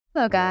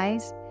Hello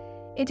guys!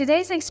 In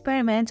today's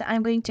experiment,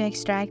 I'm going to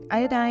extract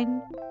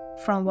iodine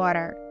from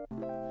water.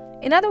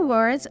 In other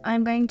words,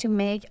 I'm going to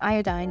make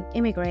iodine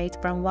immigrate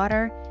from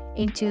water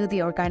into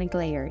the organic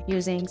layer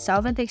using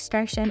solvent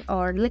extraction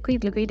or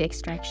liquid-liquid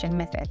extraction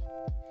method.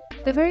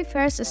 The very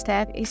first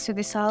step is to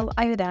dissolve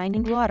iodine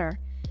in water,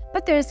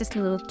 but there's this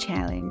little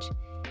challenge.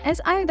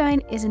 As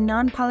iodine is a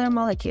non-polar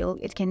molecule,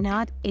 it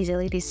cannot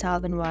easily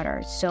dissolve in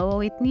water, so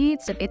it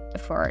needs a bit of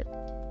effort,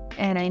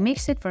 and I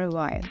mixed it for a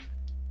while.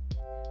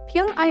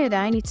 Pure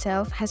iodine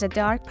itself has a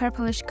dark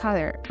purplish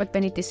color, but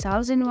when it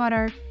dissolves in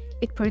water,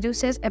 it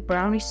produces a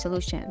brownish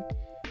solution.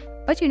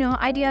 But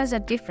ideas are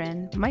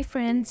different. My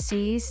friend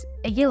sees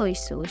a yellowish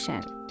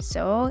solution,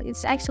 so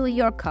it's actually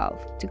your call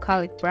to call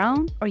it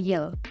brown or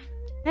yellow.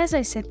 As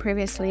I said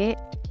previously,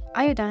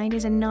 iodine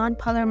is a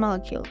non-polar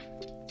molecule,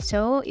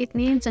 so it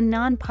needs a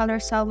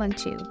non-polar solvent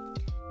too.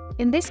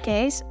 In this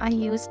case, I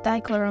used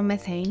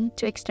dichloromethane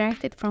to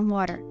extract it from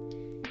water.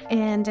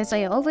 And as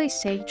I always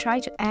say, try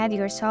to add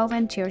your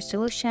solvent to your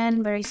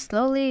solution very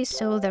slowly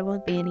so there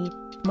won't be any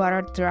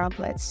water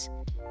droplets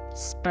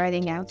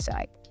spreading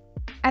outside.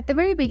 At the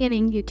very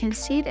beginning, you can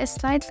see a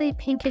slightly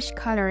pinkish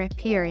color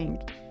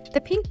appearing.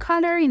 The pink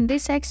color in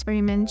this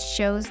experiment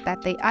shows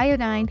that the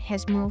iodine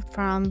has moved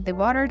from the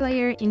water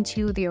layer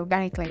into the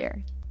organic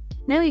layer.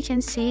 Now you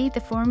can see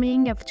the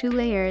forming of two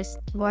layers,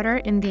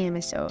 water and the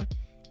MSO.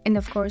 And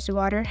of course,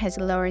 water has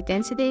a lower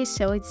density,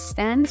 so it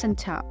stands on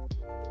top.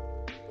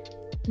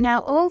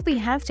 Now all we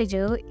have to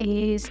do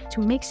is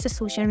to mix the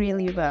solution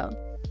really well.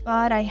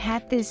 But I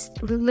had this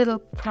little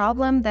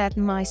problem that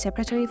my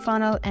separatory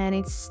funnel and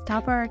its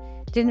stopper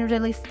didn't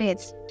really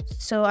fit.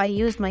 So I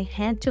used my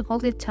hand to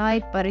hold it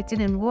tight, but it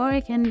didn't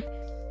work and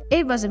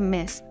it was a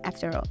mess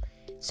after all.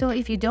 So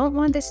if you don't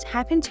want this to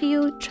happen to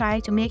you, try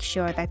to make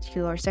sure that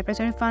your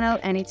separatory funnel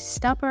and its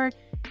stopper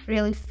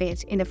really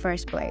fit in the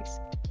first place.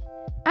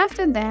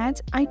 After that,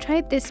 I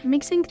tried this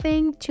mixing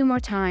thing 2 more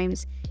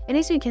times. And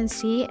as you can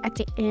see, at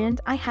the end,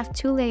 I have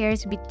 2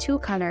 layers with 2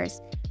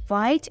 colors,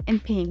 white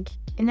and pink.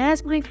 And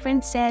as my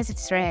friend says,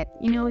 it's red.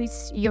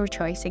 It's your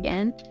choice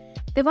again.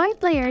 The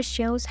white layer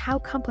shows how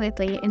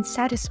completely and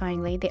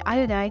satisfyingly the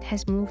iodide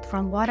has moved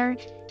from water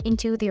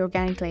into the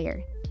organic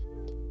layer.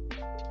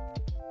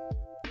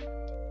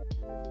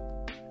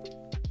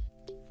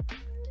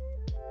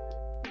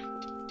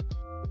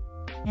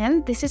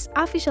 And this is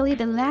officially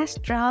the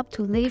last drop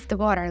to leave the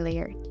water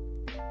layer.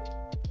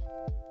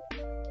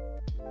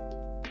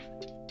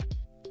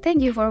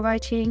 Thank you for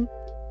watching.